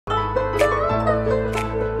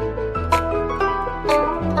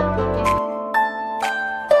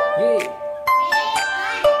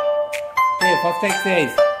Next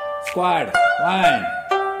exercise. Squat. 1,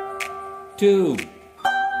 2,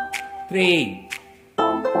 3,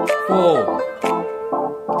 4,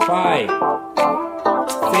 5,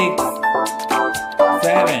 6,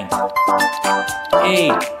 7,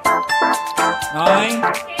 8, 9.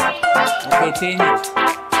 Okay, change it.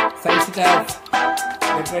 Side sit ups.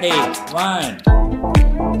 Get ready. 1,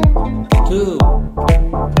 2,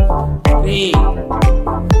 3,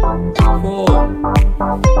 4,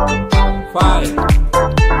 5,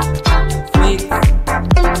 6,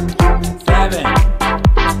 7,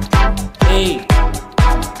 8,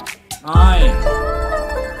 9.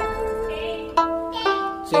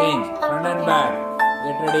 Change. Front and back.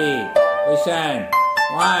 Get ready. Position.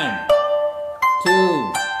 1,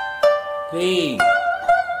 2, 3,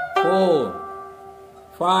 4,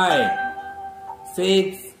 5,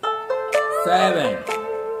 6, 7,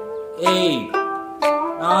 8,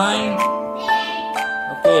 9.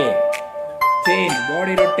 Okay. Change.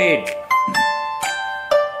 Body rotate.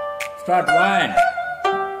 Start. 1,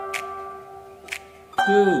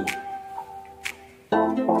 2,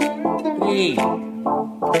 3,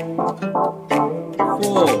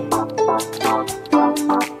 4,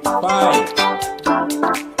 5,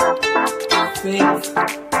 6,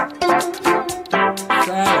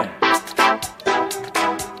 7,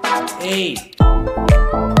 8,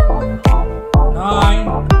 9.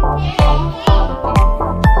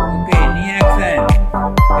 Okay, knee action.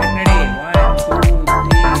 Get ready. 1, 2,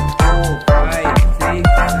 3, 4, 5, 6,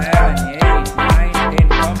 7, 8, 9, 10.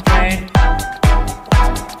 Complete.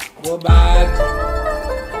 Go back.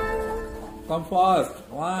 Come fast.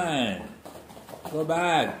 1. Go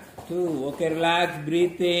back. 2. Okay, relax.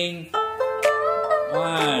 Breathing.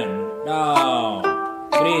 1. Down.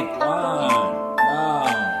 Breathe. 1.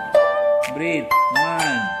 Down. Breathe.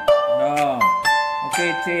 1. Down.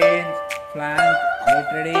 Okay, change. Flank. Get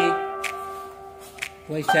ready.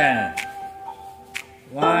 Position.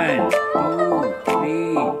 1, 2,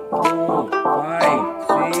 3, 4, 5,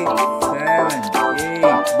 6, 7,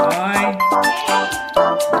 8, 9.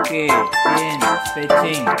 Okay, change.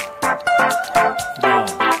 Stretching. Down.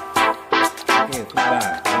 Okay, sit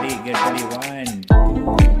back. Ready, get ready. 1,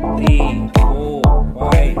 2, 3, 4,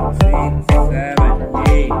 5, 6, 7,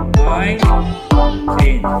 8, 9.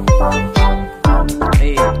 Change.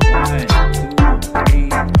 Ready. 1, 2, 3, 4,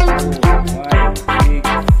 5, 6,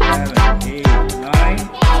 7, 8, 9.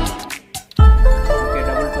 Okay,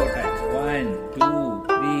 double toe touch. 1, 2,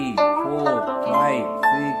 3, 4, 5,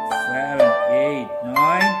 6, 7, 8,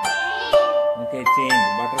 9. Okay, change.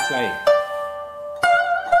 Butterfly.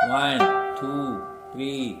 1, 2,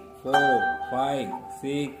 3, 4, 5,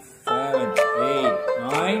 6, 7, 8,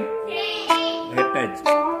 9. Head touch.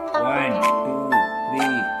 1, 2,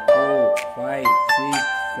 3, 4, 5, 6,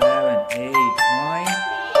 7, 8, 9.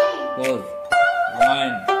 Pose.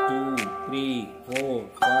 1, 2, 3, 4,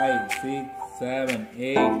 5, 6, 7,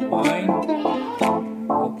 8, 9.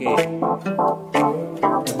 Okay.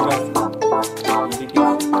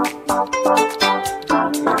 Meditation.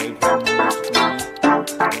 Right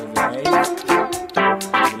hand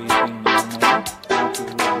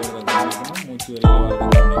மூச்சு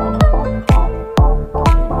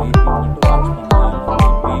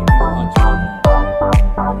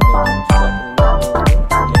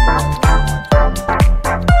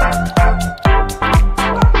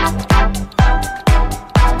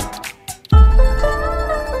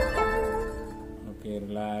வெளியில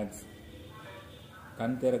relax.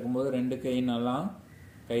 கண் திறக்கும்போது 2 கை நல்லா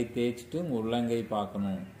கை தேய்ச்சிட்டு உங்கள் உள்ளங்கை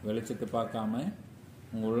பார்க்கணும். வெளிச்சத்தை பார்க்காம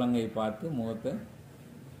உங்கள் உள்ளங்கை பார்த்து முகத்தை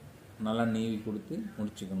நல்லா நீவி கொடுத்து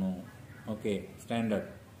முடிச்சுக்கணும். Okay, standard.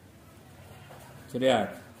 சரியா?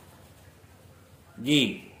 ஜி.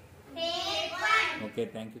 Okay,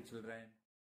 thank you children.